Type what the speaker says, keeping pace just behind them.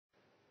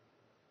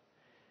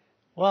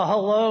Well,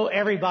 hello,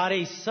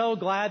 everybody. So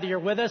glad that you're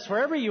with us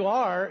wherever you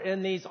are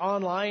in these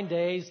online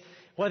days,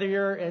 whether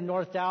you're in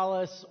North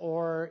Dallas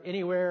or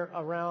anywhere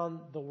around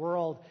the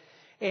world.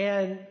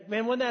 And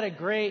man, wasn't that a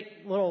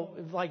great little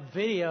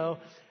video?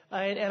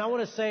 And I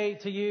want to say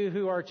to you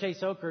who are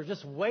Chase Oakers,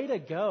 just way to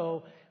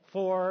go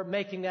for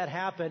making that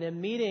happen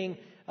and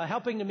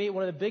helping to meet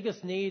one of the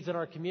biggest needs in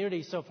our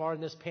community so far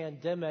in this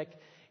pandemic.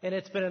 And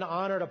it's been an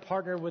honor to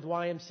partner with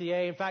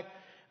YMCA. In fact,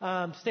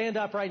 stand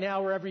up right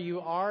now wherever you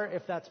are,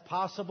 if that's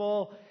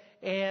possible.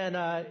 And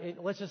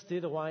let's just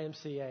do the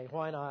YMCA.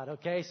 Why not?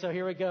 Okay, so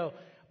here we go.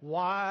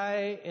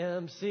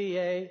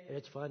 YMCA.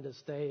 It's fun to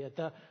stay at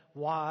the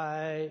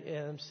YMCA.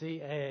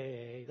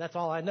 That's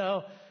all I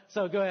know.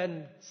 So go ahead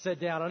and sit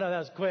down. I know that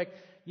was quick.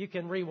 You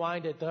can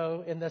rewind it,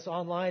 though, in this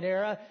online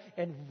era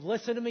and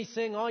listen to me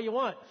sing all you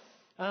want.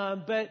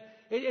 But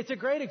it's a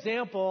great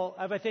example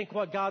of, I think,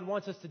 what God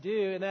wants us to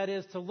do, and that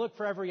is to look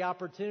for every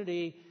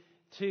opportunity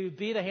to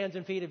be the hands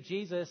and feet of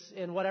Jesus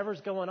in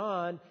whatever's going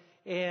on.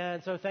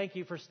 And so thank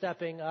you for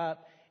stepping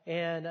up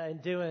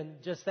and doing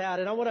just that.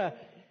 And I want to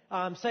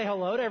say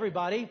hello to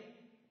everybody.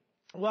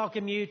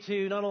 Welcome you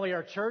to not only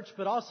our church,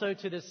 but also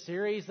to this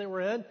series that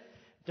we're in.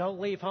 Don't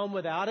leave home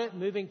without it.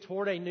 Moving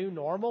toward a new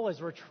normal as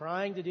we're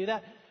trying to do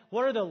that.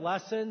 What are the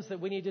lessons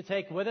that we need to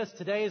take with us?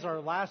 Today is our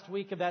last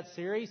week of that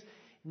series.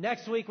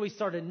 Next week we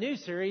start a new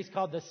series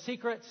called The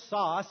Secret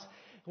Sauce,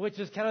 which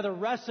is kind of the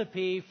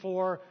recipe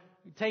for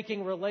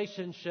taking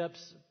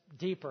relationships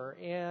deeper,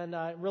 and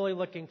really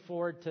looking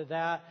forward to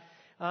that.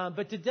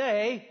 But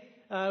today,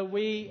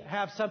 we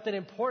have something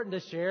important to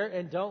share,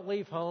 and don't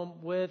leave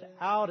home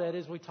without it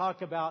as we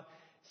talk about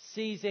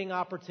seizing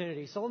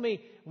opportunity. So let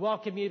me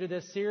welcome you to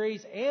this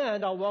series,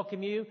 and I'll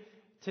welcome you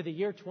to the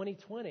year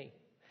 2020.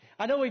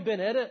 I know we've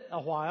been in it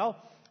a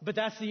while, but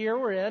that's the year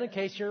we're in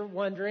case you're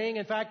wondering.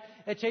 In fact,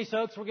 at Chase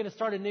Oaks, we're going to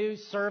start a new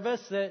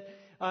service that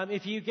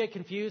if you get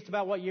confused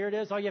about what year it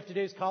is, all you have to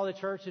do is call the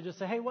church and just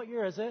say, hey, what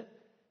year is it?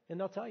 And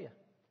they'll tell you.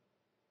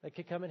 That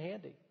could come in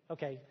handy.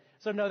 Okay,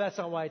 so no, that's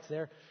not why it's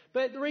there.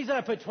 But the reason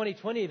I put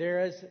 2020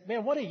 there is,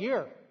 man, what a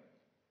year.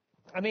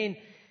 I mean,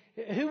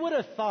 who would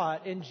have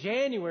thought in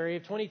January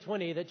of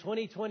 2020 that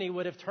 2020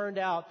 would have turned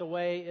out the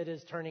way it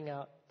is turning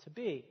out to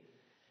be?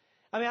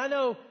 I mean, I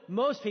know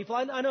most people,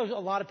 I know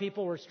a lot of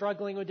people were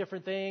struggling with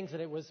different things,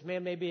 and it was,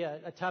 man, maybe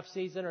a tough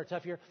season or a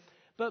tough year.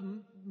 But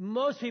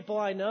most people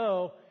I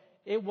know,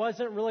 it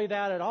wasn't really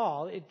that at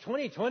all.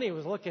 2020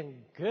 was looking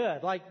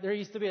good. Like there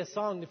used to be a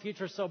song, "The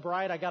Future's So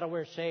Bright, I Gotta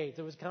Wear Shades."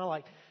 It was kind of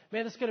like,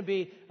 man, this is going to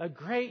be a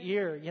great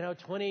year,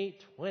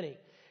 2020.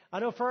 I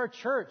know for our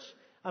church,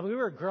 we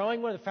were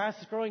growing, one of the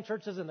fastest growing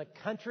churches in the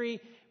country.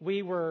 We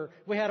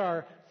had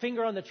our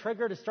finger on the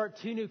trigger to start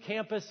 2 new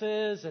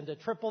campuses and to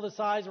triple the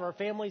size of our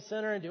family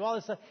center and do all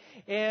this stuff.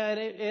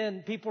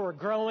 And people were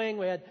growing.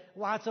 We had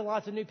lots and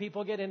lots of new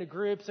people get into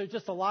groups. So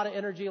just a lot of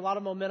energy, a lot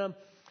of momentum.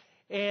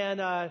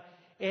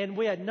 And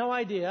we had no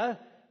idea,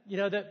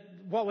 that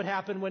what would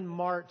happen when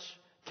March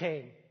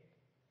came.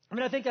 I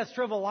mean, I think that's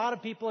true of a lot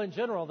of people in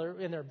general. They're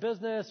in their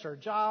business or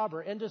job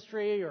or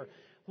industry or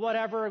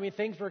whatever. I mean,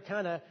 things were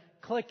kind of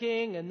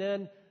clicking, and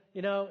then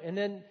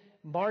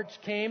March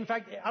came. In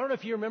fact, I don't know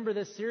if you remember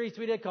this series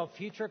we did called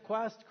Future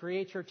Quest,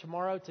 Create Your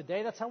Tomorrow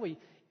Today. That's how we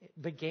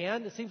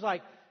began. It seems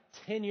like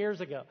 10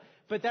 years ago.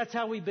 But that's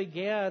how we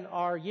began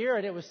our year,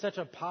 and it was such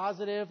a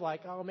positive,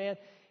 like, oh man.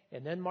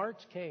 And then March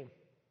came.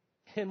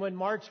 And when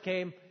March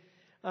came,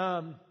 we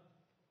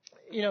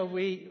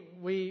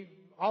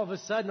all of a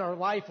sudden our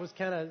life was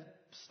kind of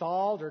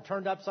stalled or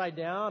turned upside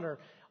down, or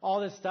all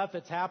this stuff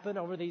that's happened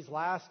over these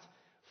last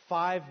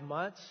 5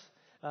 months.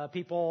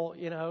 People,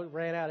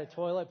 ran out of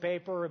toilet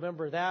paper.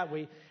 Remember that?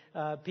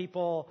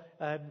 People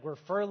were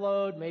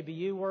furloughed. Maybe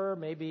you were.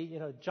 Maybe,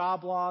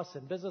 job loss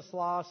and business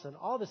loss and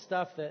all the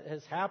stuff that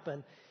has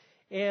happened.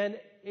 And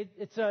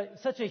it's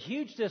such a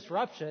huge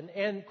disruption.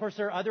 And of course,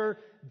 there are other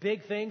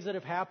big things that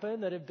have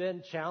happened that have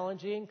been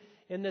challenging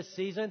in this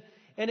season.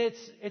 And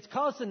it's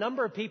caused a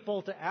number of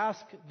people to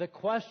ask the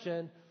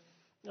question,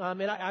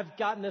 and I've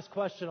gotten this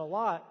question a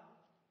lot,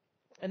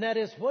 and that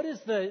is, what is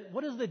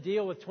the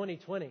deal with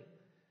 2020?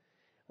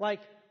 Like,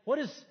 what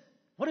is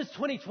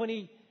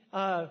 2020,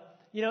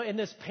 in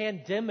this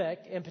pandemic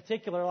in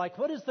particular, like,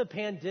 what does the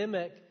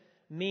pandemic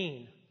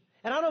mean?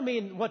 And I don't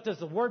mean, what does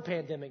the word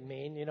pandemic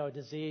mean? A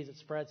disease that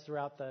spreads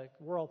throughout the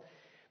world.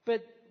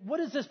 But what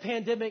does this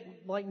pandemic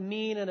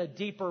mean in a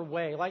deeper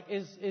way? Like,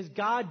 is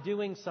God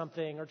doing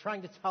something or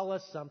trying to tell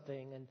us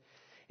something?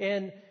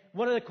 And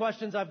one of the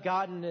questions I've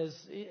gotten is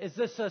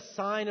this a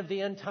sign of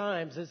the end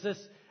times? Is this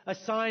a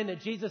sign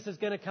that Jesus is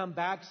going to come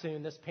back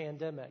soon, this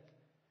pandemic?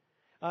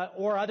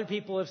 Or other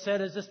people have said,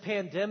 is this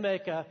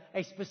pandemic a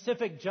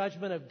specific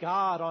judgment of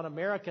God on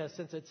America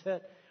since it's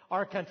hit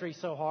our country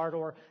so hard,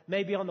 or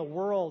maybe on the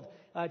world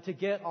to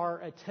get our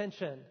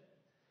attention?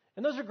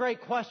 And those are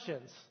great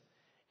questions.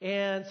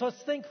 And so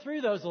let's think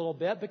through those a little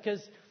bit,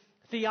 because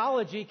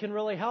theology can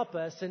really help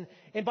us. And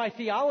by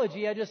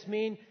theology, I just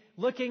mean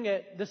looking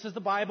at, this is the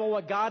Bible,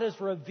 what God has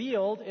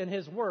revealed in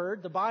His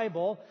Word, the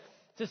Bible,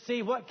 to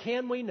see what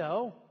can we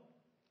know,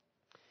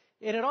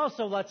 And it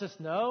also lets us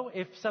know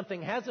if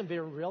something hasn't been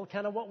revealed,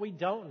 kind of what we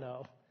don't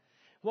know.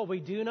 What we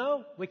do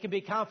know, we can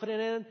be confident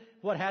in.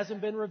 What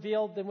hasn't been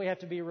revealed, then we have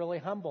to be really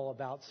humble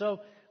about. So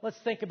let's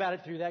think about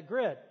it through that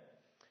grid.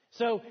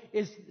 So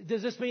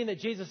does this mean that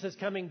Jesus is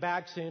coming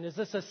back soon? Is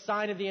this a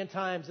sign of the end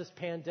times, this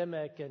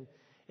pandemic?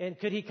 And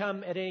could he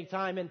come at any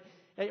time?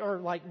 Or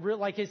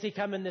like is he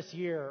coming this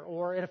year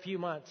or in a few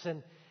months?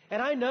 And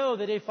I know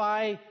that if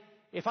I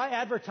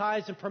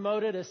advertised and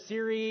promoted a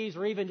series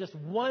or even just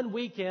one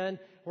weekend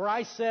where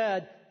I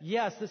said,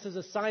 yes, this is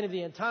a sign of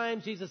the end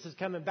times, Jesus is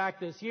coming back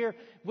this year,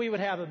 we would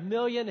have 1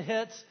 million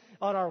hits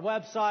on our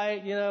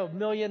website, 1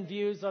 million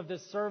views of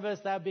this service.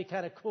 That would be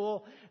kind of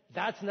cool.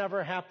 That's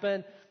never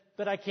happened,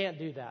 but I can't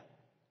do that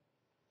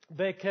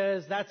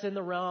because that's in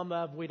the realm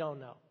of we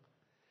don't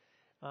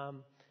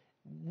know.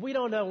 We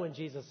don't know when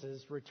Jesus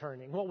is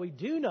returning. What we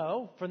do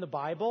know from the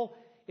Bible,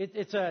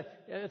 it's a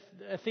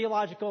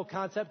theological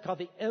concept called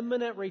the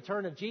imminent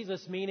return of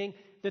Jesus, meaning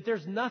that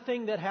there's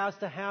nothing that has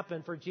to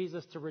happen for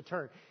Jesus to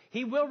return.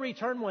 He will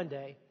return one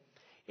day,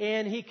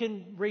 and he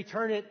can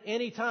return at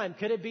any time.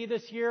 Could it be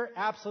this year?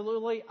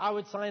 Absolutely. I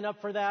would sign up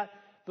for that,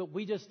 but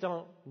we just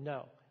don't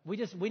know. We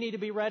need to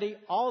be ready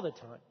all the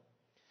time.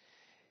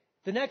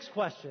 The next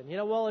question,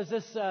 is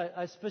this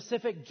a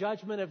specific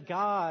judgment of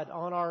God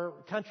on our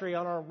country,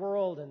 on our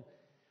world?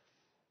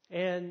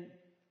 And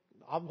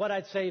what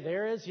I'd say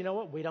there is,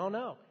 we don't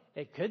know.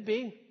 It could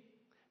be,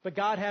 but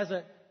God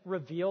hasn't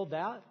revealed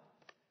that.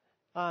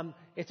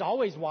 It's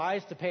always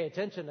wise to pay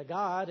attention to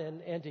God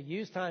and to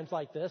use times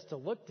like this to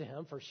look to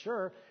Him for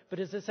sure. But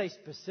is this a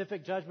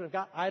specific judgment of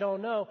God? I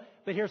don't know.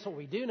 But here's what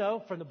we do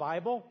know from the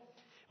Bible.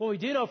 What we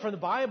do know from the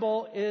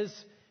Bible is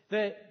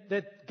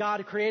that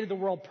God created the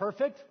world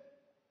perfect.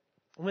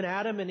 When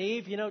Adam and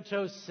Eve,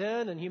 chose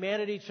sin and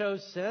humanity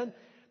chose sin,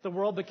 the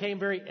world became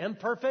very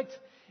imperfect.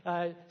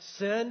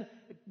 Sin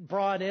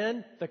brought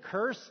in the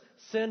curse.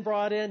 Sin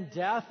brought in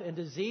death and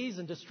disease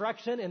and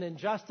destruction and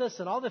injustice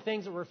and all the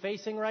things that we're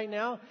facing right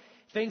now.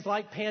 Things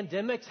like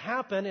pandemics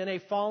happen in a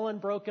fallen,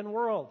 broken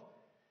world.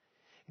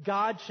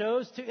 God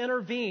chose to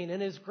intervene in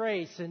His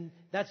grace, and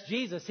that's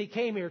Jesus. He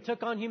came here,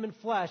 took on human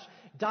flesh,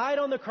 died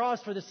on the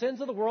cross for the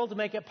sins of the world to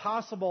make it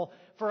possible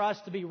for us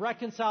to be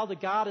reconciled to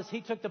God as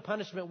He took the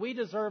punishment we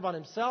deserve on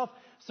Himself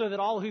so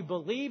that all who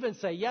believe and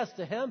say yes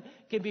to Him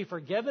can be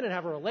forgiven and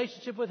have a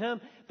relationship with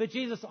Him. But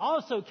Jesus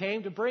also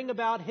came to bring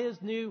about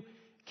His new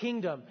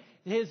kingdom,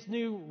 His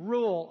new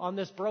rule on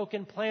this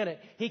broken planet.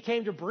 He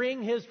came to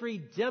bring His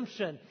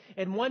redemption.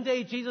 And one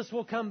day Jesus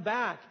will come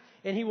back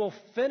and He will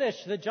finish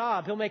the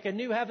job. He'll make a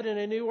new heaven and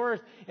a new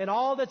earth, and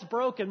all that's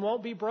broken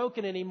won't be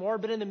broken anymore.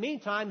 But in the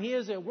meantime, He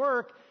is at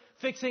work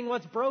fixing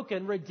what's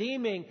broken,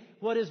 redeeming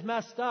what is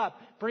messed up,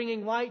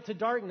 bringing light to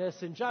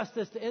darkness and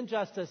justice to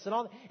injustice and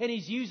all. And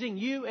He's using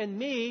you and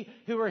me,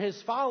 who are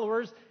His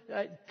followers,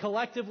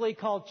 collectively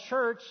called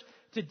church,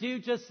 to do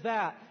just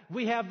that.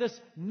 We have this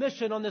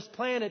mission on this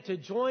planet to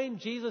join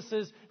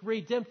Jesus'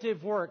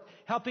 redemptive work,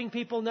 helping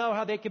people know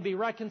how they can be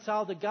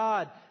reconciled to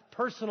God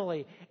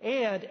personally,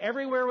 and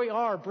everywhere we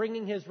are,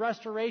 bringing His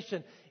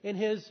restoration and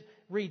His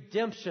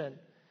redemption.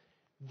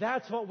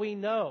 That's what we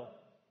know.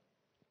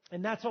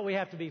 And that's what we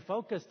have to be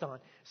focused on.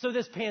 So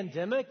this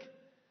pandemic,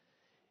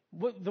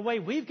 the way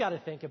we've got to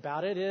think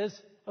about it is,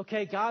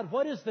 okay, God,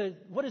 what is the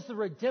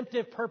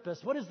redemptive purpose?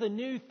 What is the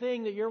new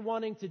thing that You're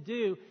wanting to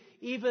do,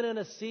 even in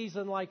a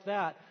season like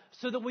that,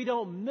 so that we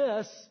don't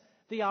miss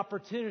the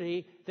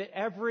opportunity that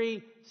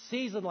every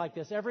season like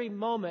this, every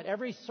moment,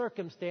 every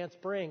circumstance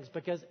brings,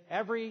 because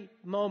every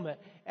moment,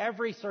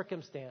 every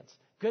circumstance,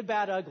 good,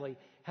 bad, ugly,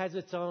 has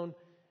its own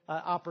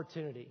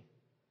opportunity.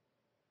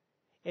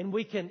 And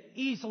we can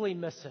easily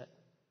miss it.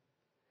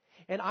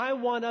 And I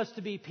want us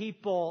to be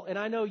people, and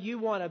I know you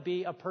want to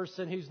be a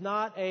person who's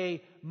not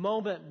a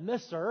moment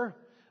misser,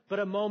 but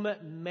a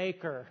moment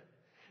maker,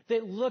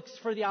 that looks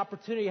for the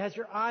opportunity, has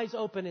your eyes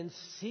open and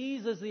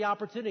seizes the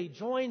opportunity,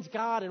 joins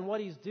God in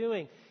what He's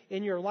doing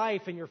in your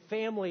life, in your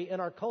family, in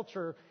our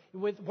culture,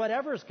 with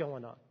whatever's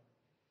going on.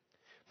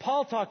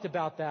 Paul talked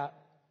about that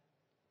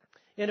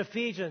in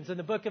Ephesians, in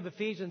the book of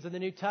Ephesians in the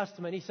New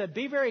Testament. He said,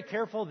 be very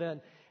careful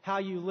then how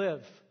you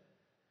live.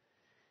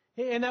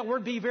 And that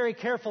word, be very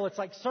careful, it's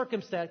like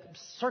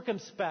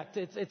circumspect.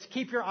 It's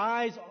keep your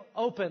eyes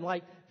open,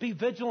 like be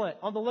vigilant,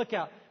 on the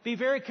lookout. Be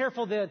very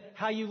careful then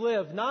how you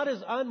live, not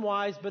as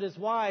unwise, but as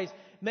wise,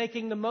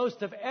 making the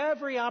most of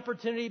every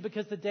opportunity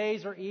because the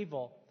days are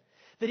evil.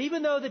 That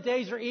even though the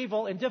days are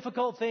evil and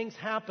difficult things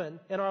happen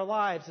in our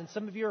lives, and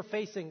some of you are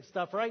facing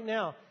stuff right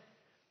now,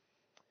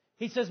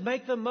 he says,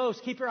 make the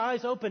most, keep your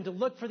eyes open to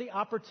look for the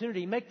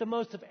opportunity, make the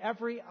most of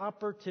every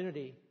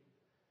opportunity.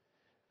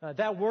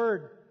 That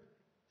word,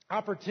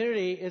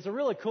 opportunity, is a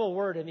really cool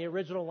word in the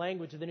original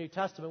language of the New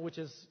Testament, which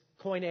is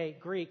Koine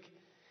Greek.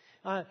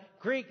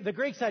 The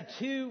Greeks had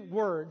two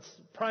words,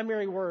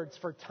 primary words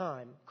for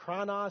time,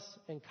 chronos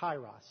and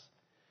kairos.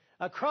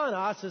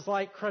 Chronos is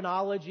like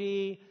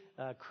chronology,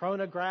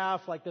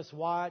 chronograph, like this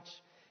watch.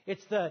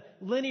 It's the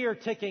linear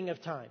ticking of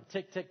time.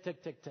 Tick, tick,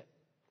 tick, tick, tick.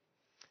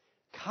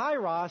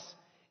 Kairos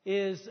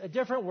is a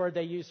different word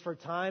they use for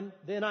time.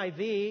 The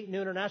NIV,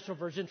 New International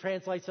Version,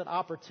 translates it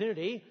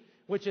opportunity,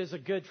 which is a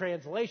good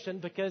translation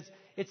because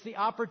it's the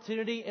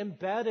opportunity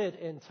embedded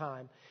in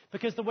time.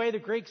 Because the way the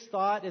Greeks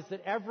thought is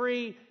that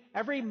every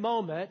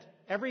moment,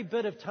 every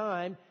bit of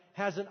time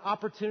has an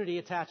opportunity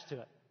attached to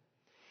it.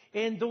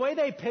 And the way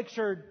they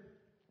pictured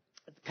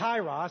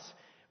Kairos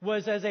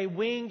was as a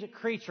winged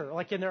creature,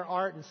 like in their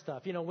art and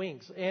stuff,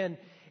 wings. And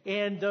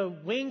the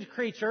winged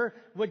creature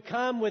would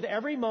come with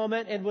every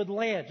moment and would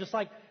land, just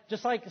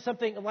like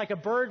something like a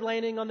bird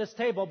landing on this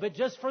table, but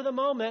just for the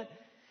moment,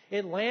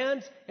 it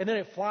lands and then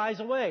it flies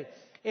away.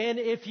 And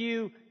if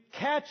you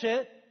catch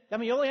it,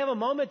 you only have a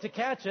moment to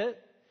catch it.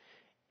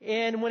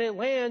 And when it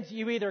lands,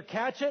 you either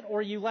catch it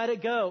or you let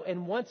it go.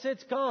 And once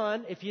it's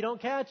gone, if you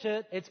don't catch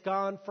it, it's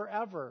gone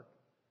forever.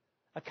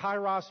 A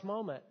Kairos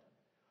moment.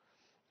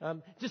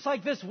 Just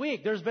like this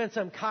week, there's been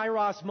some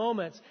Kairos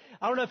moments.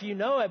 I don't know if you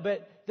know it,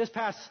 but this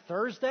past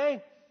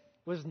Thursday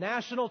was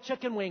National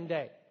Chicken Wing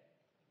Day.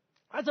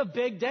 That's a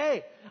big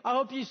day. I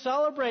hope you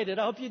celebrated.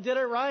 I hope you did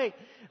it right.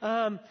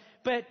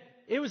 But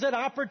it was an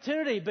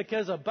opportunity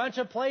because a bunch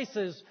of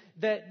places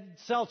that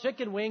sell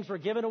chicken wings were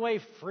giving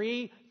away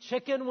free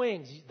chicken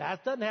wings.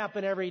 That doesn't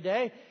happen every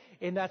day.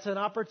 And that's an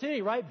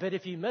opportunity, right? But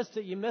if you missed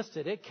it, you missed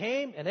it. It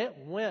came and it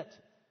went.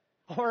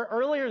 Or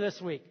earlier this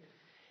week,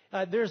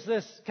 there's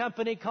this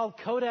company called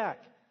Kodak.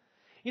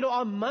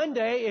 On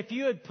Monday, if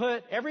you had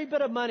put every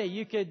bit of money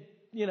you could,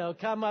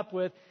 come up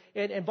with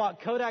and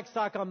bought Kodak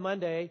stock on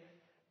Monday,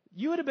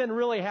 you would have been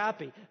really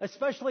happy,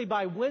 especially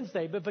by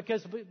Wednesday. But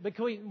because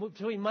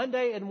between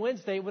Monday and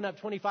Wednesday, it went up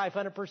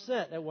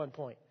 2,500% at one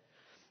point.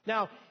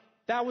 Now,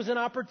 that was an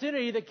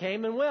opportunity that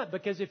came and went,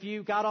 because if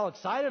you got all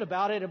excited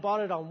about it and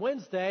bought it on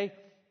Wednesday,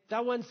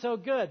 that wasn't so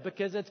good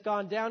because it's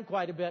gone down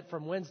quite a bit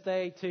from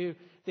Wednesday to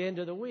the end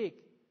of the week.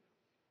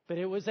 But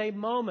it was a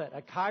moment,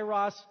 a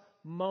Kairos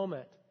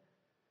moment.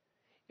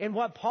 And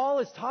what Paul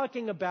is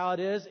talking about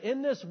is,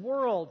 in this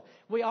world,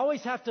 we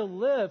always have to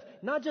live,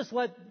 not just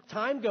let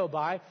time go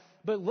by,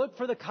 but look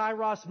for the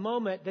Kairos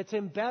moment that's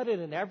embedded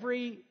in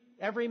every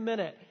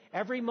minute,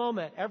 every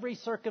moment, every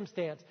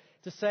circumstance,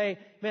 to say,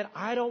 man,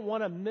 I don't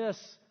want to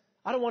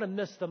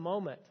miss the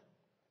moment.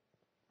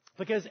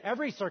 Because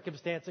every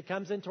circumstance that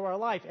comes into our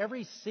life,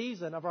 every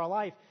season of our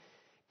life,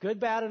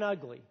 good, bad, and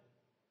ugly,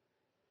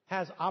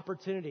 has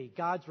opportunity,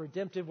 God's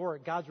redemptive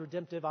work, God's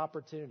redemptive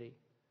opportunity.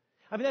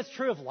 That's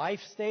true of life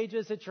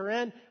stages that you're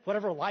in,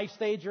 whatever life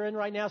stage you're in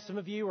right now. Some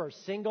of you are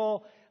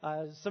single.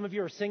 Some of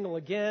you are single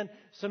again.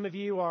 Some of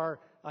you are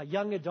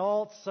young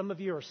adults. Some of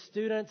you are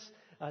students.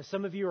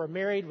 Some of you are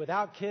married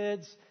without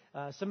kids.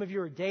 Some of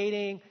you are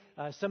dating.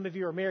 Some of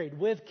you are married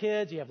with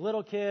kids. You have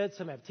little kids.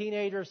 Some have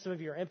teenagers. Some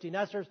of you are empty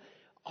nesters.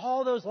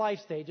 All those life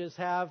stages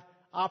have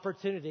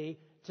opportunity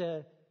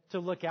to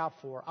look out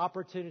for,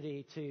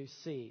 opportunity to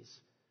seize.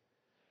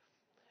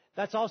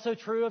 That's also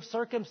true of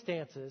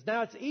circumstances.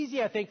 Now, it's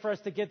easy, I think, for us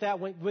to get that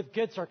with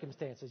good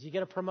circumstances. You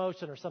get a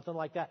promotion or something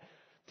like that,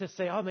 to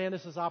say, oh man,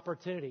 this is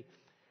opportunity.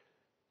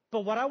 But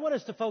what I want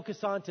us to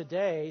focus on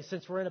today,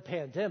 since we're in a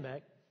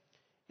pandemic,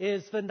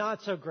 is the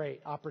not so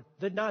great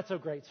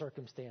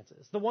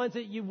circumstances. The ones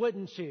that you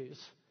wouldn't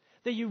choose,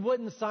 that you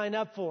wouldn't sign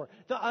up for,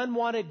 the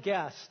unwanted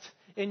guest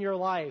in your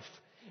life,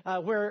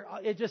 where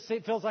it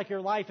feels like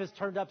your life is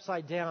turned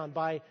upside down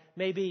by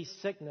maybe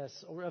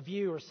sickness of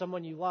you or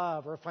someone you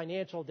love, or a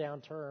financial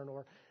downturn,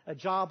 or a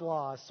job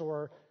loss,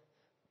 or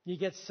you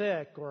get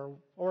sick, or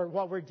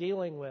what we're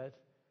dealing with.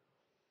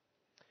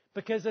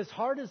 Because as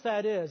hard as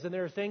that is, and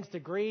there are things to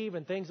grieve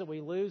and things that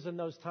we lose in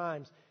those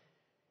times,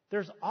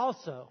 there's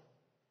also,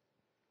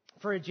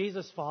 for a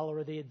Jesus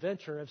follower, the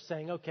adventure of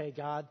saying, okay,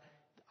 God,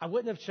 I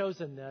wouldn't have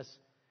chosen this,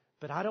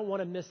 but I don't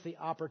want to miss the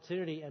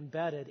opportunity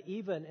embedded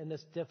even in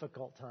this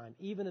difficult time,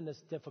 even in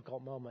this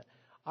difficult moment.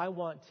 I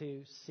want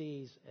to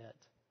seize it.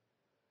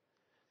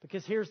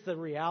 Because here's the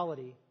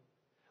reality.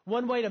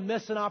 One way to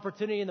miss an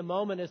opportunity in the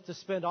moment is to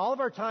spend all of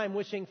our time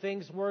wishing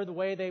things were the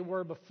way they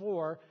were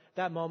before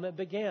that moment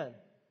began.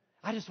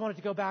 I just wanted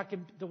to go back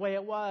the way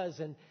it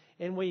was,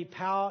 and we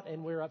pout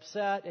and we're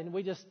upset and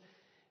we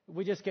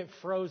just get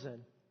frozen,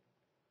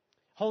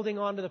 holding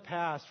on to the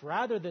past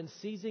rather than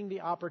seizing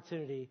the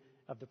opportunity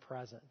of the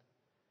present.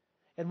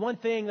 And one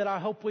thing that I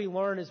hope we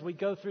learn as we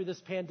go through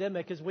this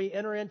pandemic, as we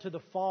enter into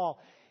the fall,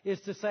 is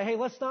to say, hey,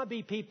 let's not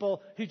be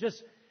people who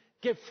just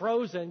get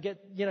frozen,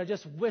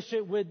 just wish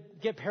it would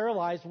get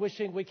paralyzed,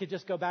 wishing we could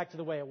just go back to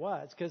the way it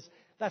was, because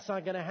that's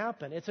not going to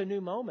happen. It's a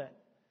new moment.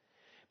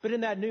 But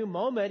in that new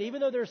moment,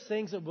 even though there's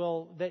things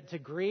that to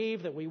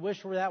grieve, that we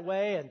wish were that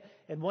way,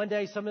 and one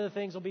day some of the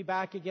things will be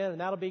back again,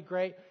 and that'll be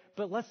great,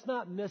 but let's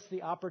not miss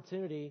the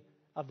opportunity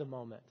of the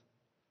moment.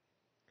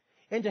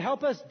 And to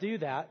help us do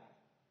that,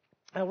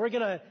 we're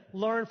going to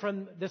learn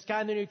from this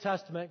guy in the New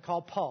Testament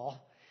called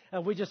Paul.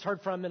 We just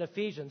heard from him in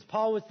Ephesians.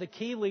 Paul was the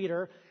key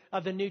leader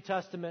of the New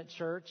Testament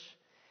church.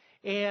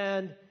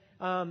 And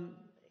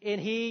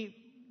he,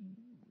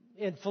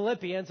 in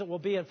Philippians, it will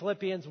be in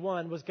Philippians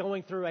 1, was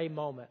going through a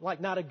moment,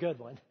 like not a good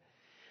one.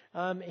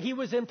 He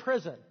was in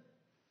prison.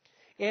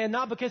 And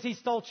not because he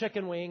stole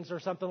chicken wings or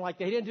something like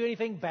that. He didn't do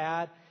anything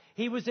bad.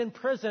 He was in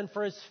prison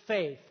for his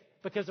faith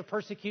because of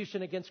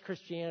persecution against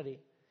Christianity.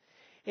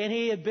 And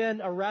he had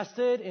been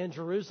arrested in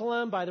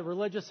Jerusalem by the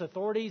religious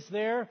authorities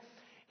there.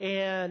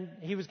 And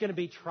he was going to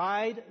be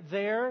tried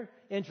there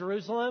in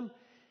Jerusalem.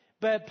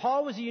 But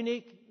Paul was in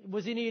a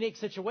unique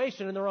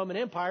situation in the Roman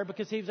Empire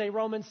because he was a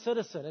Roman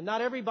citizen. And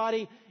not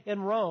everybody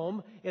in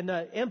Rome, in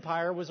the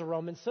empire, was a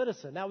Roman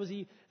citizen. That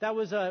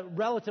was a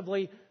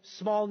relatively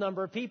small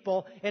number of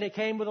people, and it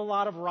came with a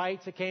lot of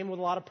rights. It came with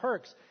a lot of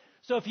perks.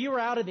 So if you were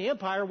out in the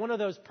empire, one of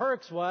those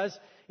perks was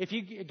if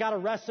you got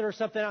arrested or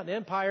something out in the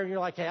empire and you're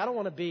like, hey, I don't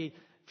want to be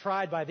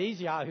tried by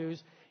these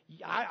yahoos.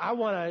 I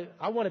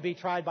want to be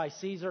tried by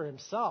Caesar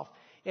himself.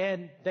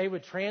 And they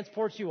would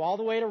transport you all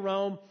the way to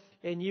Rome,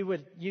 and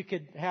you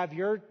could have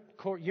your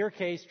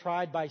case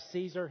tried by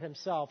Caesar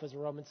himself as a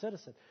Roman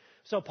citizen.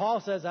 So Paul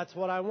says, that's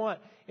what I want.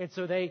 And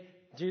so they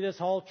do this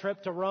whole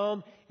trip to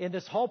Rome, and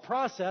this whole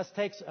process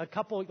takes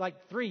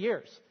 3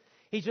 years.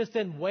 He's just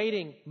in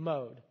waiting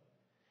mode.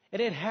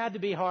 And it had to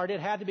be hard. It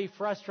had to be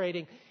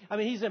frustrating. I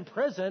mean, he's in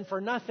prison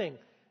for nothing.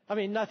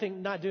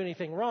 Not doing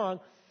anything wrong.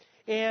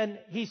 And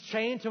he's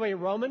chained to a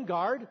Roman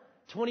guard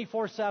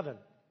 24/7.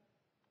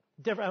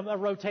 A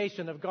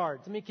rotation of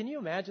guards. I mean, can you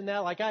imagine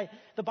that?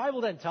 The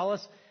Bible doesn't tell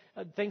us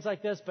things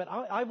like this, but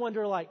I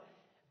wonder,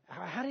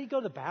 how do you go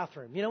to the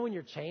bathroom? You know, when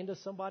you're chained to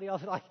somebody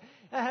else, that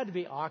had to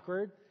be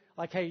awkward.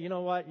 Hey, you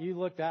know what? You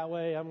look that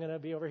way. I'm going to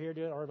be over here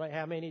doing it. Or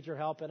I may need your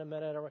help in a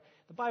minute. Or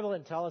the Bible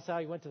didn't tell us how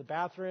he went to the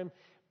bathroom,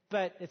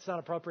 but it's not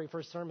appropriate for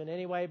a sermon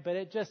anyway. But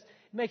it just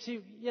makes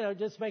you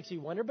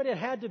wonder. But it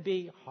had to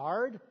be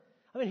hard.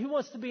 I mean, who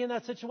wants to be in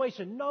that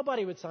situation?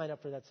 Nobody would sign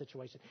up for that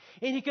situation.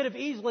 And he could have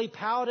easily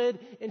pouted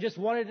and just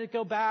wanted to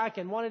go back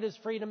and wanted his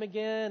freedom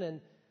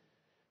again.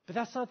 But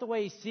that's not the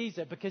way he sees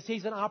it, because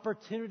he's an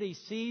opportunity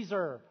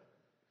seizer.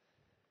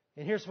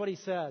 And here's what he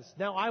says.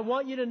 Now, I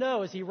want you to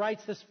know, as he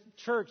writes this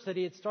church that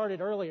he had started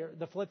earlier,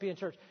 the Philippian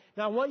church.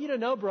 Now, I want you to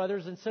know,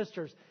 brothers and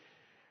sisters,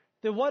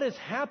 that what has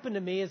happened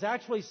to me has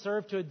actually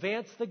served to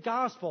advance the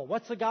gospel.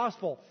 What's the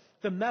gospel?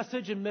 The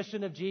message and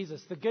mission of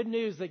Jesus. The good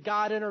news that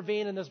God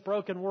intervened in this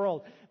broken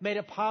world, made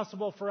it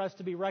possible for us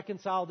to be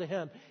reconciled to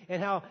Him.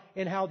 And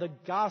how the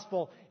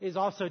gospel is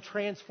also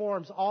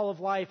transforms all of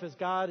life as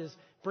God is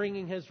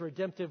bringing His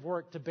redemptive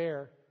work to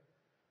bear.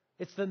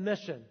 It's the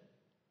mission.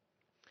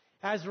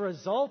 As a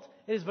result,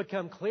 it has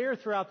become clear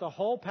throughout the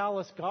whole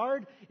palace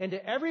guard and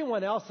to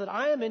everyone else that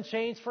I am in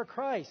chains for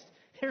Christ.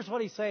 Here's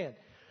what he's saying.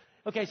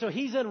 Okay, so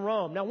he's in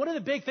Rome. Now, one of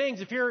the big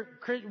things, if you're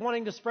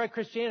wanting to spread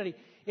Christianity,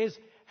 is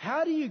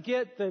how do you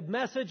get the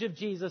message of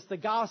Jesus, the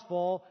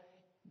gospel,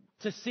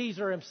 to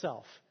Caesar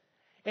himself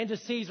and to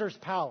Caesar's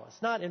palace?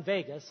 Not in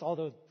Vegas,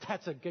 although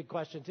that's a good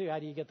question too. How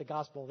do you get the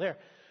gospel there?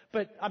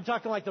 But I'm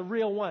talking the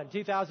real one,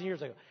 2,000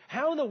 years ago.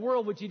 How in the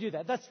world would you do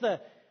that? That's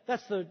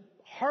the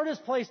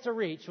hardest place to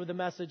reach with the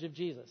message of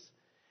Jesus.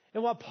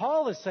 And what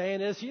Paul is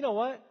saying is, you know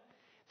what?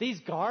 These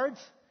guards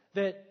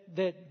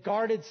that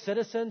guarded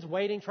citizens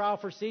waiting trial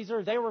for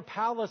Caesar, they were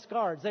palace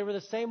guards. They were the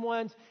same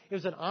ones. It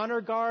was an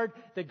honor guard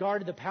that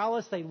guarded the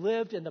palace. They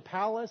lived in the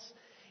palace.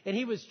 And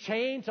he was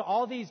chained to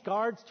all these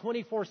guards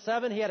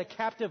 24/7. He had a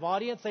captive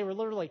audience. They were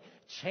literally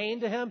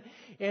chained to him.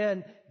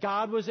 And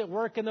God was at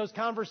work in those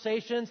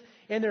conversations.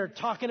 And they're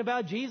talking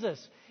about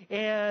Jesus.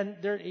 And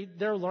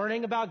they're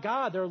learning about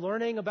God. They're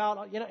learning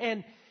about,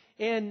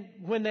 and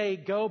when they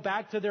go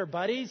back to their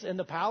buddies in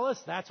the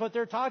palace, that's what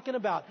they're talking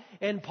about.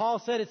 And Paul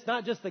said it's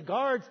not just the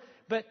guards,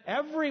 but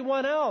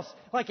everyone else.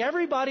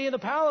 Everybody in the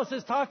palace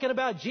is talking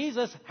about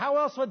Jesus. How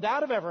else would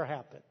that have ever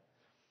happened?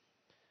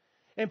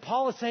 And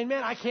Paul is saying,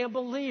 man, I can't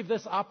believe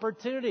this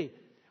opportunity.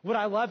 Would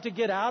I love to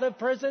get out of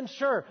prison?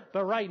 Sure.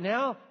 But right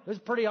now, it's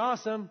pretty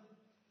awesome.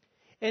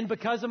 And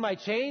because of my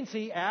chains,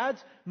 he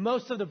adds,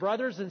 most of the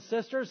brothers and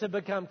sisters have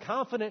become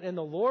confident in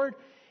the Lord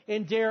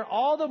and dare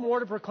all the more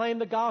to proclaim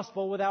the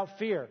gospel without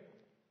fear.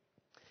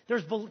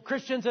 There's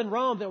Christians in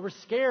Rome that were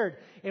scared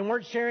and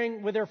weren't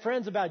sharing with their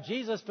friends about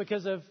Jesus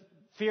because of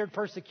feared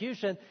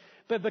persecution.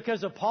 But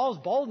because of Paul's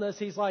boldness,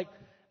 he's like,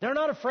 they're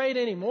not afraid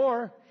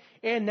anymore.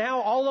 And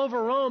now all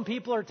over Rome,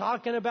 people are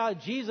talking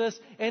about Jesus,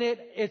 and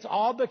it's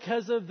all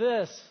because of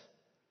this.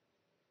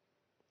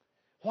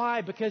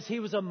 Why? Because he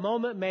was a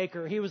moment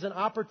maker. He was an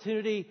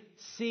opportunity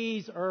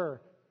seizer.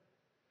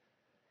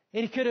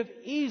 And he could have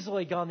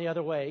easily gone the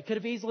other way. He could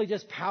have easily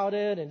just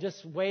pouted and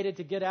just waited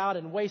to get out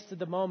and wasted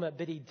the moment,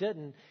 but he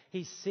didn't.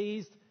 He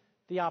seized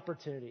the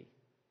opportunity.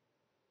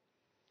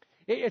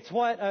 It's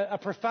what a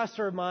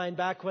professor of mine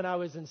back when I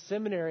was in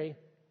seminary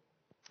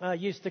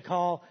used to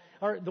call,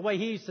 or the way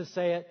he used to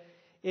say it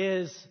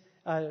is,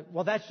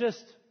 well, that's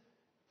just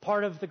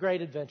part of the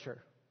great adventure.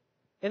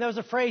 And that was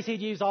a phrase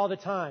he'd use all the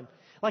time.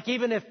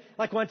 Even if,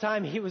 one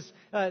time he was,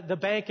 the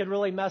bank had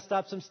really messed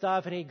up some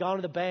stuff and he'd gone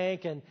to the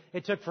bank and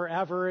it took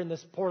forever and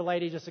this poor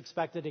lady just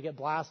expected to get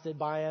blasted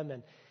by him.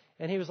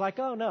 And he was like,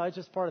 oh no, it's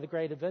just part of the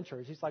great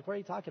adventure. He's like, what are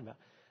you talking about?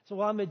 So,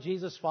 well, I'm a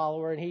Jesus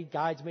follower and he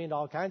guides me into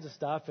all kinds of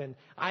stuff and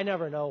I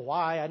never know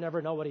why. I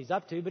never know what he's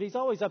up to, but he's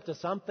always up to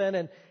something.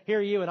 And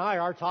here you and I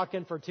are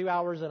talking for 2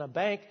 hours in a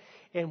bank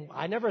And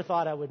I never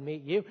thought I would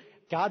meet you.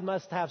 God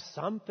must have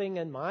something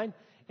in mind.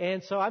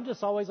 And so I'm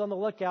just always on the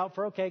lookout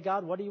for, okay,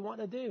 God, what do you want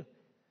to do?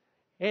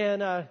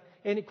 And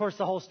of course,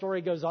 the whole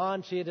story goes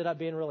on. She ended up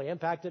being really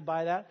impacted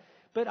by that.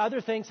 But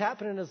other things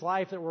happened in his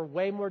life that were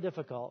way more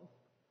difficult.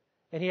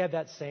 And he had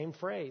that same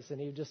phrase. And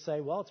he would just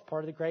say, well, it's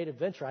part of the great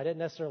adventure. I didn't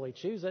necessarily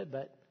choose it,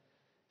 but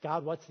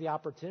God, what's the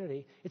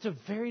opportunity? It's a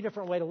very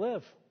different way to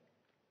live.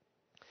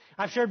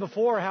 I've shared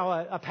before how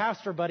a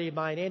pastor buddy of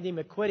mine, Andy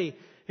McQuitty,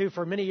 who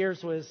for many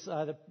years was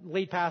the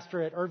lead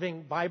pastor at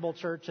Irving Bible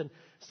Church and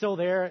still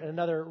there in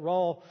another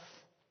role,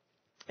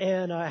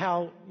 and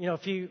how,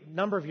 a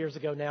number of years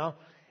ago now,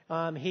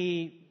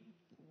 he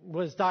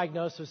was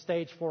diagnosed with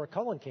stage 4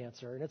 colon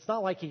cancer. And it's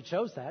not like he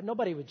chose that.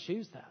 Nobody would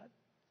choose that.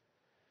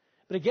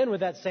 But again,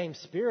 with that same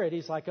spirit,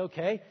 he's like,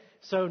 okay,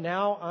 so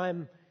now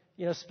I'm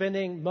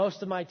spending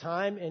most of my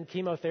time in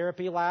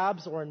chemotherapy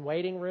labs or in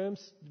waiting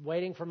rooms,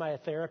 waiting for my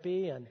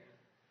therapy. And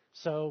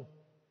so,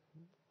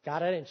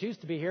 God, I didn't choose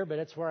to be here, but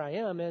it's where I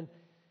am. And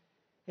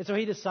so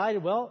he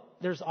decided, well,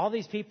 there's all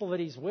these people that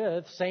he's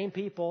with, same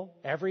people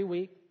every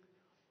week,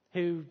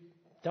 who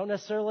don't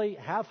necessarily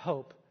have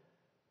hope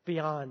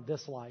beyond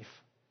this life,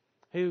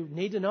 who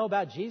need to know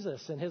about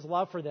Jesus and his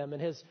love for them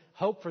and his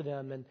hope for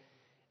them.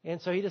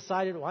 And so he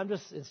decided, well,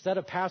 instead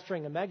of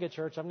pastoring a mega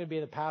church, I'm going to be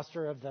the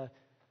pastor of the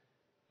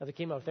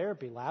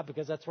chemotherapy lab,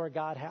 because that's where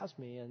God has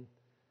me.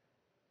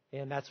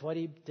 And that's what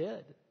he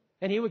did.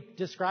 And he would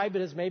describe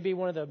it as maybe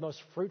one of the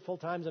most fruitful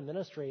times of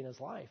ministry in his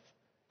life,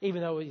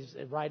 even though he's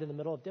right in the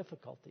middle of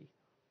difficulty.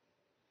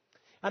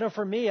 I know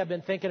for me, I've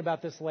been thinking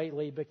about this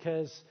lately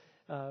because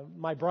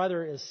my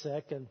brother is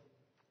sick,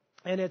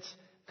 and it's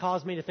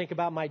caused me to think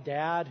about my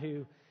dad,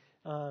 who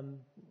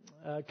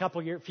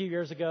few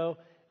years ago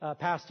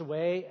passed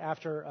away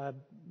after a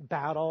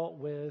battle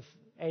with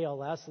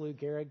ALS, Lou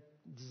Gehrig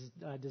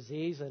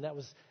disease, and that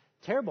was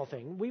a terrible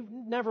thing. We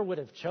never would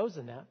have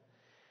chosen that.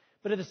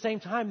 But at the same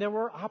time, there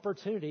were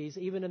opportunities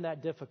even in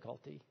that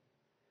difficulty.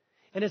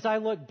 And as I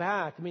look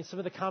back, some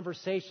of the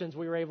conversations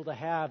we were able to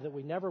have that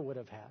we never would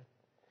have had.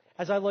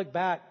 As I look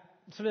back,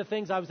 some of the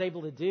things I was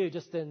able to do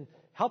just in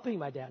helping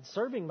my dad,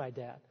 serving my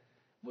dad,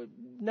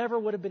 never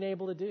would have been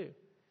able to do.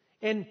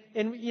 And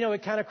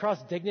it kind of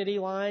crossed dignity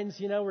lines,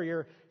 where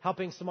you're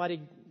helping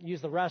somebody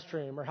use the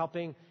restroom or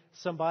helping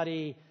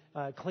somebody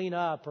clean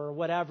up or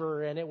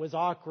whatever, and it was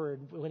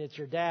awkward when it's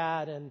your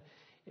dad.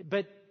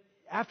 But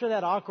after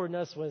that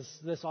awkwardness was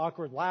this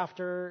awkward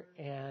laughter,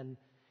 and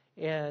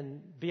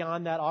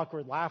beyond that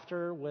awkward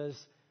laughter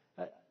was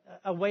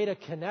a way to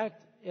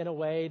connect in a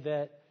way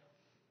that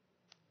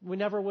we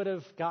never would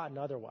have gotten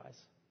otherwise.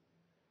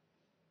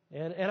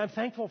 And I'm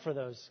thankful for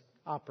those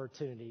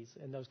opportunities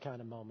and those kind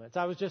of moments.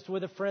 I was just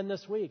with a friend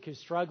this week who's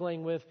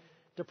struggling with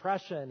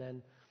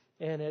depression,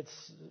 and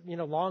it's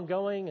long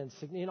going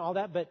and all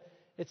that, but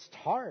it's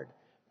hard.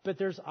 But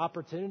there's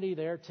opportunity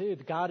there too.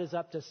 God is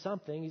up to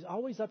something. He's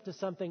always up to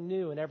something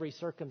new in every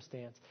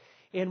circumstance.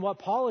 And what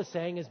Paul is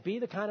saying is, be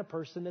the kind of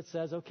person that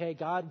says, okay,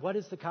 God, what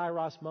is the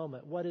Kairos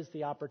moment? What is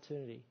the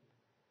opportunity?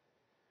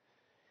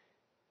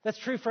 That's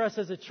true for us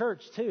as a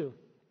church too.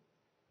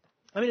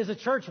 As a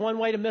church, one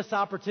way to miss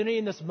opportunity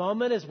in this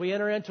moment as we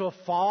enter into a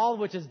fall,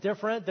 which is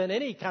different than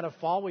any kind of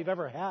fall we've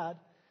ever had,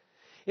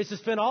 is to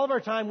spend all of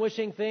our time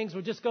wishing things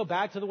would just go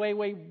back to the way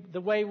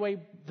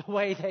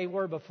they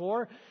were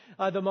before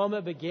the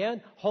moment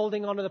began,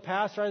 holding on to the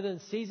past rather than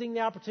seizing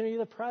the opportunity of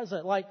the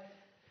present.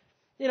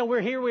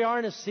 We are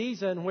in a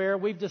season where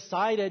we've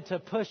decided to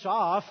push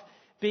off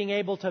being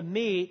able to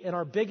meet in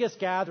our biggest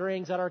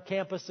gatherings at our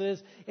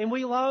campuses. And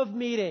we love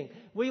meeting.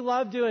 We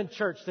love doing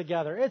church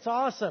together. It's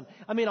awesome.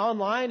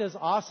 Online is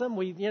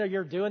awesome.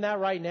 You're doing that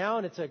right now,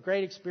 and it's a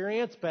great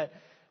experience. But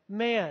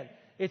man,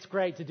 it's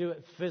great to do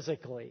it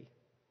physically.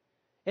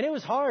 And it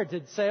was hard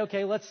to say,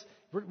 okay,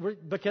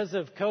 because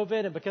of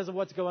COVID and because of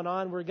what's going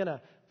on, we're going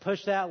to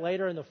push that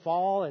later in the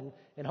fall, and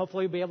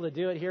hopefully we'll be able to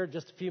do it here in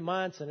just a few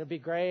months, and it'll be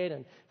great.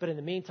 But in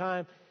the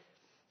meantime,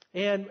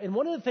 and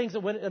one of the things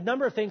a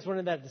number of things went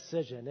in that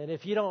decision. And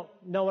if you don't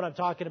know what I'm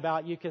talking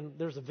about,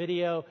 there's a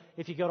video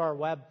if you go to our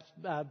web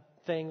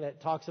thing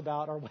that talks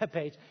about our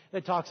webpage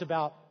that talks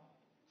about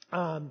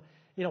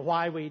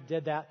why we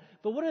did that.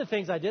 But one of the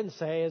things I didn't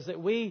say is that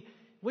we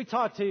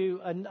talked to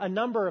a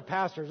number of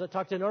pastors. I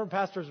talked to a number of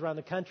pastors around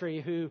the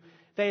country who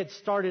they had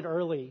started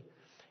early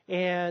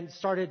and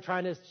started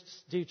trying to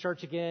do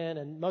church again,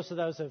 and most of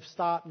those have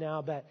stopped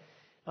now. But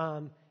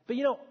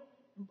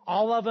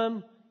all of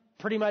them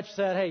pretty much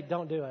said, hey,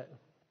 don't do it.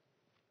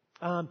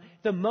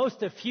 The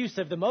most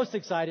effusive, the most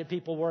excited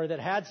people that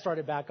had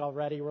started back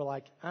already were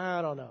like,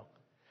 I don't know.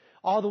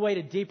 All the way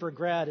to deep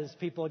regret as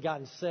people had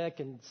gotten sick,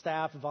 and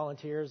staff and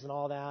volunteers and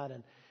all that.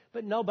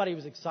 But nobody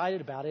was excited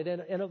about it.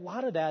 And a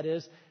lot of that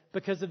is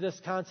because of this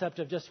concept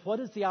of just what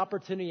is the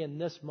opportunity in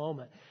this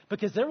moment?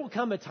 Because there will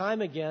come a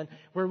time again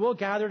where we'll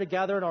gather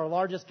together in our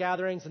largest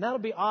gatherings, and that'll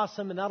be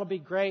awesome and that'll be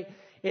great.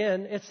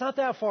 And it's not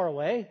that far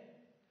away.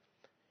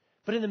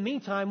 But in the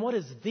meantime, what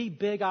is the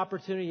big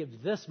opportunity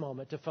of this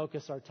moment to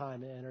focus our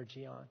time and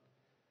energy on?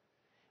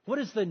 What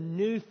is the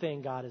new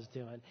thing God is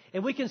doing?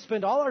 And we can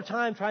spend all our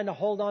time trying to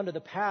hold on to the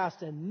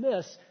past and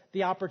miss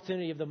the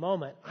opportunity of the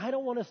moment. I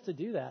don't want us to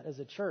do that as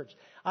a church.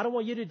 I don't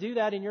want you to do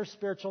that in your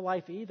spiritual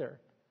life either.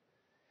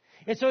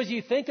 And so as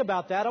you think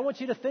about that, I want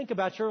you to think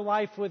about your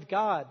life with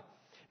God.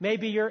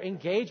 Maybe your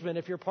engagement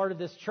if you're part of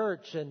this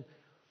church, and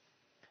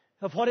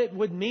of what it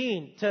would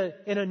mean to,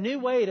 in a new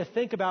way, to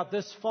think about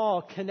this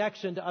fall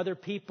connection to other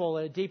people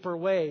in a deeper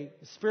way,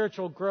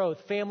 spiritual growth,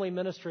 family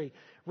ministry,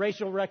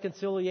 racial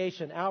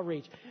reconciliation,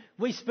 outreach.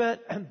 We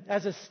spent,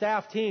 as a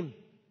staff team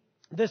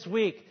this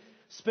week,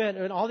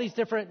 in all these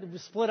different,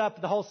 split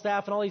up the whole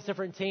staff in all these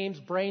different teams,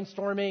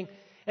 brainstorming.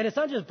 And it's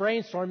not just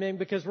brainstorming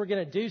because we're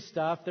going to do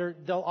stuff.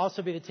 There'll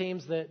also be the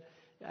teams that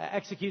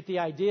execute the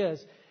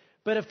ideas.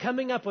 But of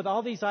coming up with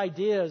all these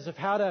ideas of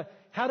how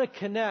to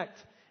connect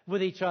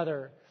with each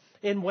other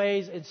in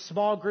ways, in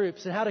small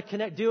groups, and how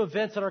to do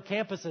events at our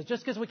campuses.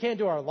 Just because we can't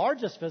do our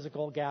largest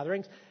physical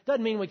gatherings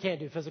doesn't mean we can't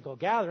do physical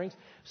gatherings.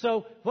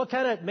 So what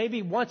kind of,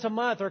 maybe once a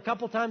month or a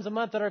couple times a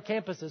month at our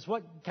campuses,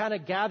 what kind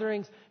of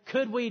gatherings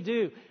could we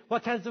do?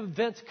 What kinds of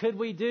events could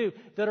we do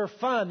that are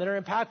fun, that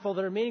are impactful,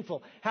 that are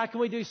meaningful? How can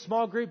we do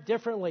small group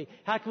differently?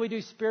 How can we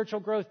do spiritual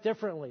growth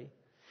differently?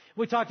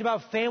 We talked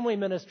about family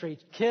ministry,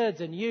 kids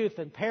and youth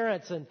and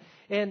parents,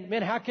 and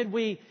man, how could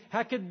we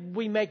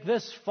make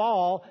this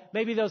fall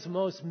maybe the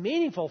most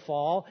meaningful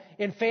fall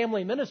in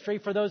family ministry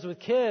for those with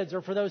kids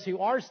or for those who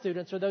are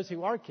students or those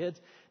who are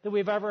kids that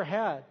we've ever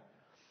had?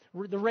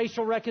 The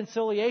racial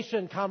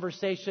reconciliation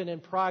conversation in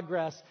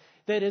progress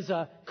that is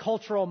a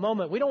cultural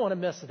moment. We don't want to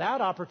miss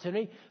that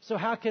opportunity. So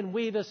how can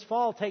we this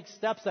fall take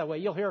steps that way?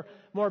 You'll hear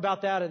more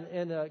about that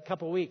in a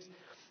couple of weeks.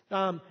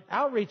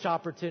 Outreach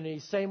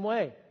opportunities, same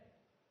way.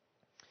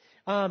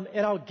 And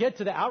I'll get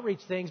to the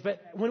outreach things,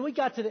 but when we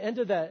got to the end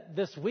of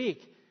this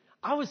week,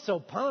 I was so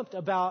pumped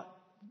about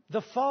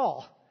the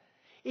fall.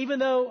 Even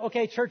though,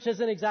 okay, church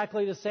isn't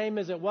exactly the same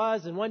as it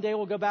was, and one day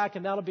we'll go back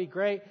and that'll be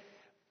great,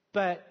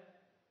 but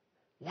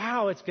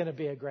wow, it's going to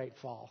be a great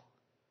fall.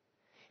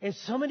 And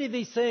so many of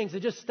these things,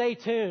 and just stay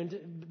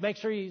tuned, make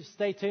sure you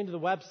stay tuned to the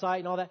website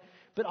and all that,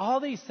 but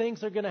all these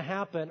things are going to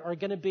happen are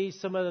going to be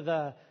some of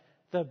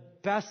the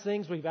best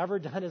things we've ever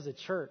done as a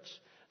church.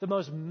 The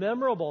most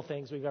memorable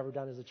things we've ever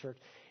done as a church.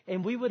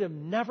 And we would have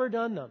never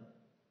done them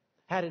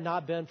had it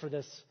not been for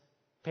this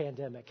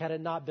pandemic, had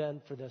it not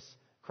been for this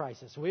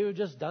crisis. We would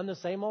have just done the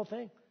same old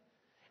thing.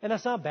 And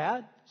that's not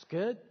bad. It's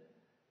good.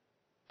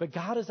 But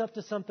God is up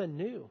to something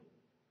new.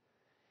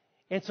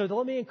 And so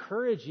let me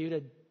encourage you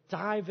to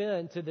dive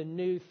into the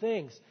new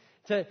things.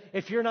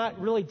 If you're not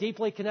really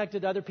deeply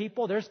connected to other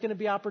people, there's going to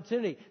be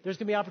opportunity. There's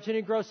going to be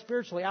opportunity to grow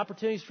spiritually,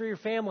 opportunities for your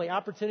family,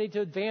 opportunity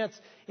to advance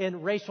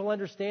in racial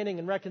understanding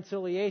and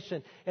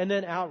reconciliation, and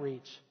then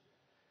outreach.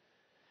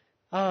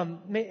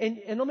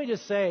 And let me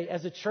just say,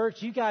 as a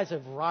church, you guys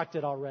have rocked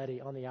it already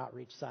on the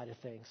outreach side of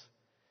things.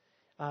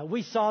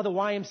 We saw the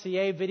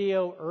YMCA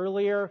video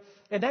earlier,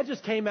 and that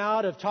just came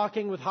out of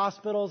talking with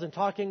hospitals and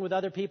talking with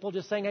other people,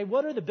 just saying, hey,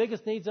 what are the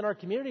biggest needs in our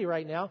community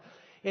right now?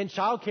 And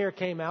childcare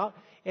came out.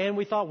 And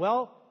we thought,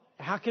 well,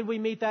 how can we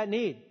meet that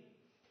need?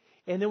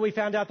 And then we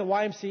found out the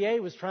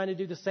YMCA was trying to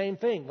do the same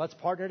thing. Let's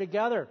partner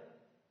together.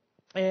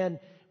 And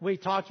we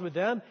talked with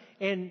them.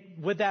 And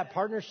with that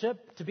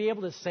partnership, to be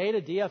able to say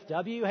to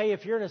DFW, hey,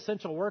 if you're an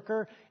essential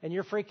worker and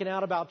you're freaking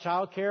out about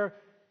childcare,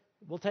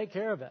 we'll take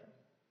care of it.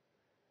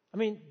 I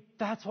mean,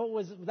 that's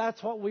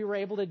what we were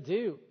able to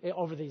do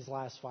over these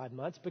last 5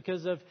 months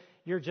because of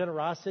your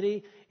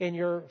generosity and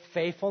your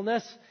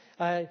faithfulness.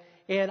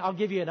 And I'll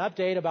give you an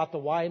update about the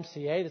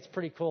YMCA. That's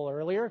pretty cool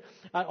earlier.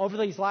 Over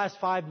these last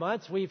 5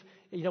 months, we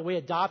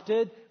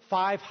adopted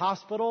 5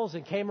 hospitals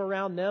and came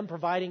around them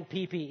providing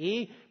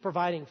PPE,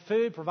 providing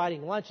food,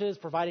 providing lunches,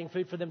 providing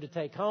food for them to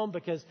take home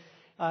because,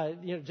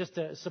 just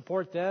to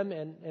support them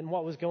and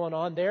what was going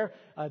on there.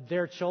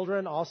 Their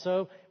children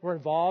also were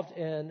involved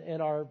in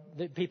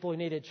the people who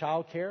needed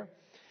childcare.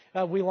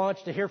 We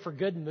launched a Here for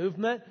Good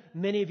movement.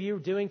 Many of you are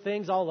doing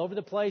things all over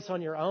the place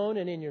on your own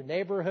and in your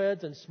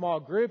neighborhoods and small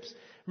groups.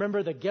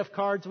 Remember the gift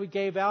cards we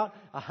gave out?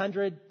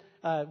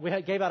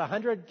 We gave out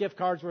 100 gift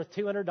cards worth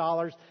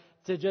 $200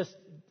 to just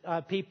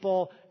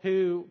people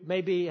who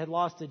maybe had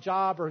lost a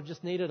job or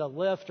just needed a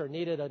lift or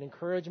needed an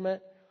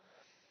encouragement.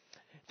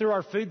 Through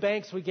our food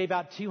banks, we gave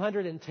out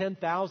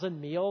 210,000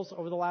 meals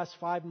over the last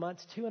 5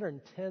 months.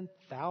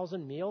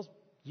 210,000 meals.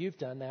 You've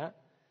done that.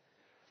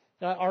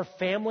 Our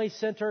family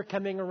center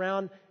coming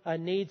around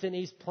needs in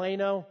East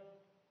Plano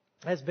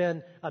has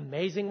been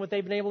amazing what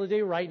they've been able to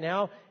do right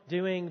now,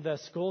 doing the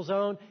school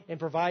zone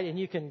and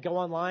you can go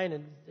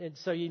online and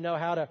so you know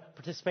how to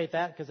participate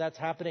that because that's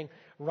happening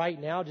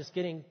right now, just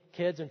getting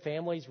kids and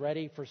families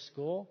ready for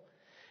school.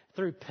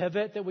 Through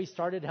Pivot that we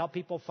started to help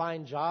people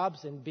find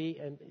jobs and be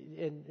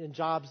in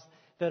jobs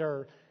that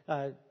are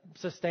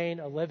sustain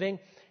a living.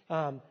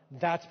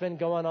 That's been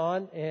going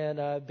on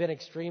and been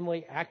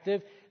extremely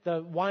active.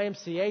 The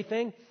YMCA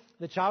thing,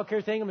 the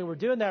childcare thing, we're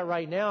doing that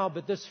right now,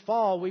 but this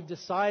fall we've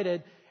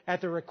decided at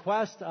the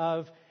request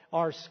of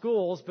our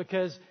schools,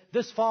 because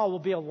this fall will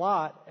be a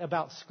lot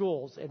about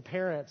schools and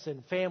parents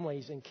and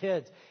families and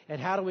kids. And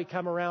how do we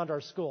come around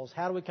our schools?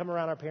 How do we come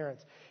around our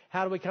parents?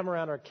 How do we come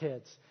around our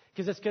kids?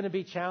 Because it's going to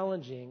be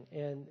challenging,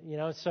 and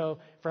so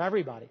for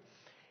everybody.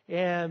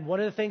 And one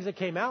of the things that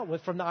came out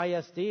from the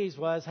ISDs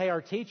was, hey,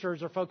 our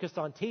teachers are focused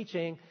on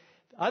teaching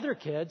other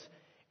kids,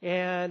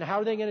 and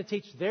how are they going to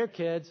teach their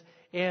kids,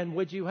 and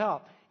would you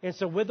help? And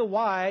so with the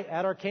Y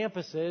at our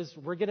campuses,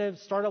 we're going to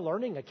start a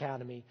learning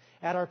academy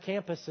at our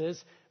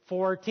campuses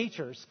for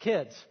teachers,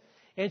 kids.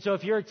 And so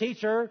if you're a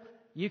teacher,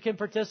 you can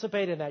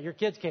participate in that. Your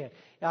kids can.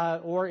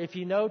 Or if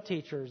you know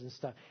teachers and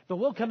stuff. But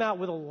we'll come out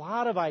with a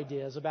lot of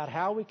ideas about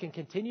how we can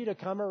continue to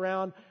come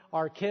around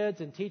our kids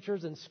and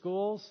teachers and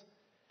schools,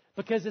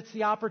 because it's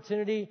the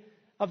opportunity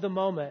of the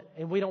moment,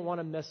 and we don't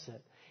want to miss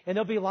it. And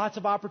there'll be lots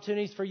of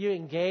opportunities for you to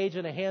engage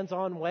in a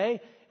hands-on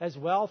way as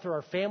well through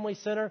our family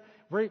center.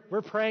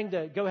 We're praying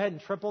to go ahead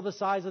and triple the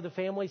size of the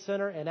family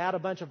center and add a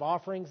bunch of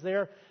offerings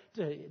there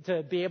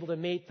to be able to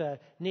meet the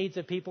needs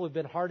of people who've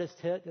been hardest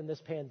hit in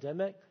this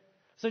pandemic.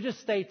 So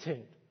just stay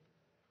tuned,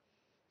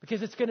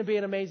 because it's going to be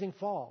an amazing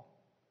fall.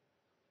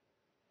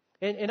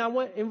 And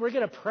we're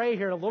going to pray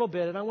here in a little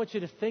bit, and I want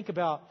you to think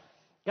about,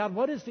 God,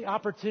 what is the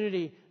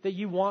opportunity that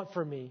you want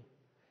for me?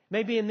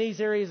 Maybe in these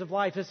areas of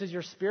life, this is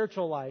your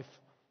spiritual life.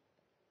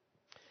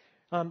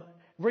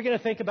 We're going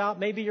to think about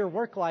maybe your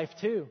work life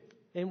too.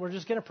 And we're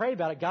just going to pray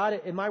about it.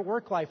 God, in my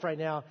work life right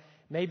now,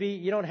 maybe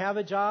you don't have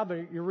a job,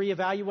 or you're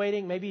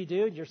reevaluating. Maybe you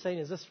do, and you're saying,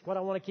 is this what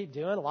I want to keep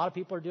doing? A lot of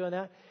people are doing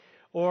that.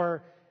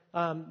 Or,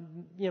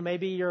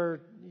 maybe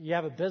you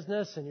have a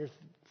business and you're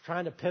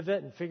trying to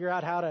pivot and figure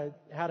out how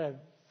to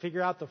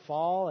figure out the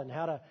fall and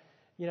how to,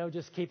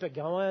 just keep it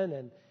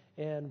going,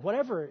 and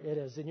whatever it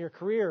is in your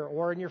career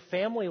or in your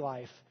family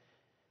life,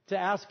 to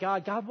ask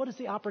God, what is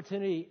the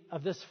opportunity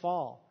of this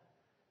fall?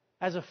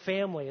 As a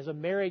family, as a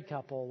married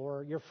couple,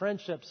 or your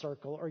friendship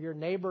circle, or your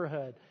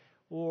neighborhood,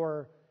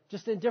 or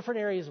just in different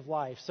areas of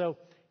life. So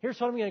here's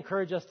what I'm going to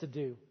encourage us to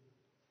do.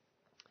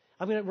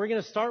 We're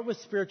going to start with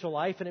spiritual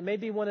life, and it may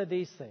be one of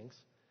these things.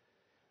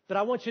 But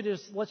I want you to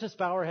let's just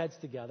bow our heads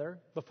together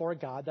before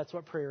God. That's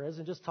what prayer is,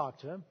 and just talk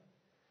to Him.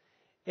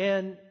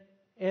 And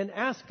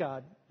ask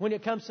God, when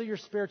it comes to your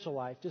spiritual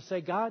life, just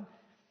say, God,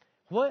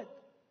 what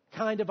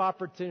kind of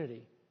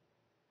opportunity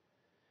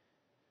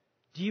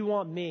do you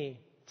want me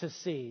to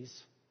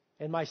seize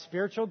in my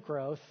spiritual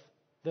growth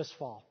this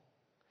fall?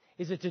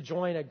 Is it to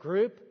join a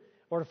group,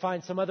 or to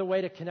find some other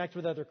way to connect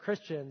with other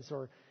Christians,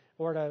 or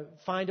to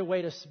find a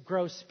way to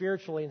grow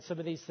spiritually in some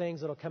of these things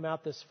that will come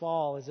out this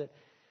fall? Is it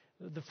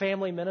the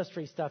family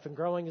ministry stuff and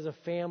growing as a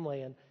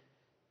family? And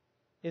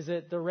is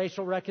it the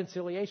racial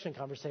reconciliation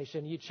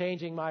conversation, you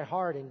changing my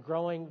heart and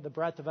growing the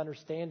breadth of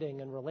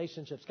understanding and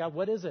relationships? God,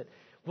 what is it?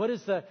 What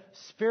is the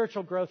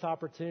spiritual growth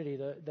opportunity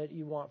that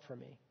you want from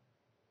me?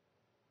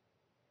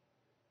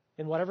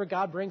 And whatever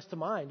God brings to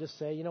mind, just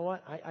say, you know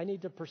what, I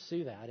need to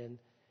pursue that. And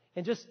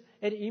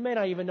you may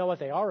not even know what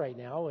they are right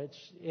now,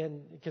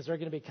 because they're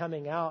going to be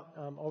coming out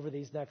over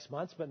these next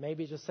months. But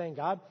maybe just saying,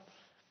 God,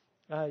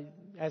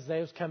 as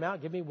those come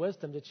out, give me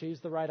wisdom to choose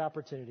the right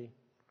opportunity.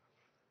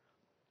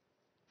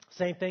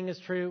 Same thing is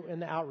true in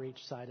the outreach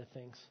side of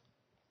things.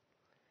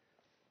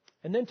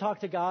 And then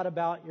talk to God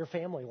about your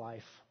family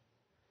life.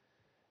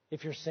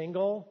 If you're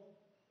single,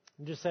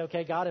 just say,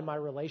 okay, God, in my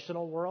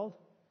relational world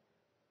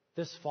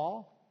this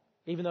fall,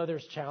 even though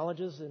there's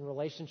challenges in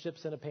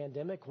relationships in a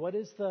pandemic,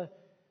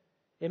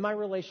 in my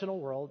relational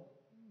world,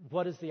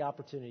 what is the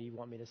opportunity you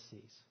want me to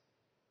seize?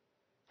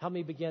 Help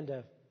me begin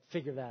to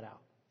figure that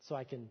out so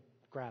I can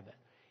grab it.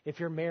 If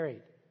you're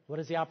married, what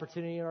is the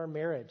opportunity in our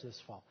marriage this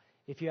fall?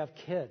 If you have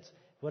kids,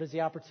 what is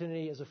the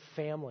opportunity as a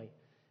family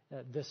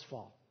this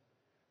fall?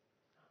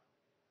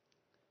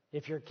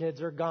 If your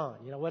kids are gone,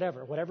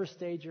 whatever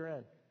stage you're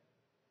in.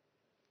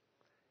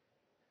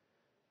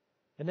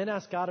 And then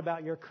ask God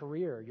about your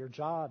career, your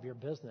job, your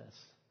business.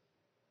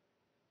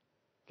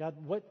 God,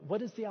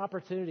 what is the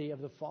opportunity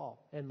of the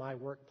fall in my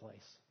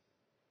workplace?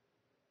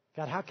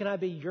 God, how can I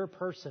be your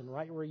person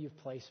right where you've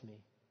placed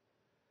me?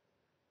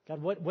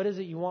 God, what is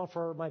it you want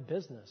for my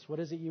business? What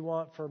is it you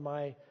want for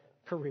my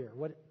career?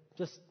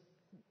 Just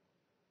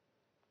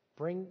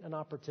bring an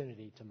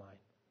opportunity to mind.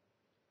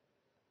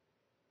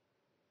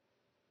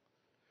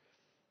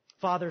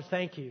 Father,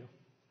 thank you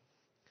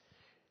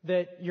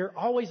that you're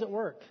always at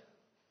work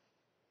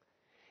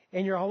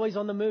and you're always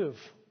on the move.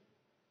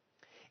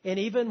 And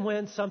even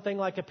when something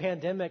like a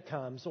pandemic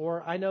comes,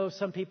 or I know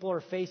some people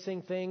are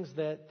facing things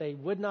that they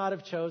would not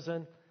have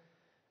chosen,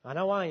 I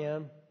know I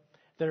am,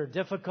 that are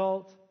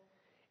difficult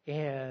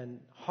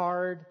and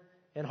hard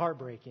and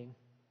heartbreaking.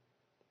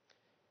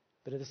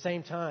 But at the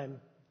same time,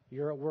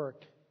 you're at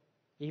work,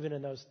 even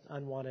in those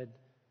unwanted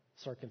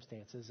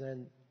circumstances.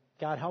 And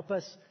God, help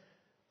us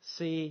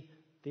see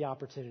the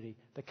opportunity,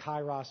 the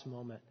kairos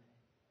moment,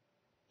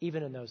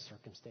 even in those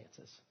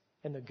circumstances.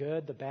 And the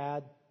good, the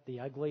bad,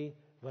 the ugly,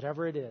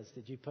 whatever it is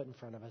that you put in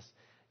front of us.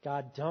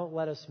 God, don't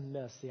let us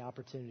miss the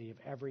opportunity of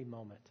every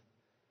moment.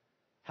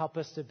 Help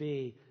us to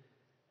be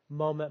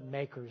moment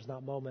makers,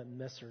 not moment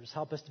missers.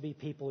 Help us to be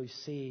people who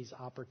seize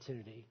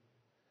opportunity.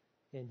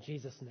 In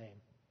Jesus' name,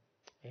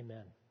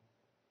 amen.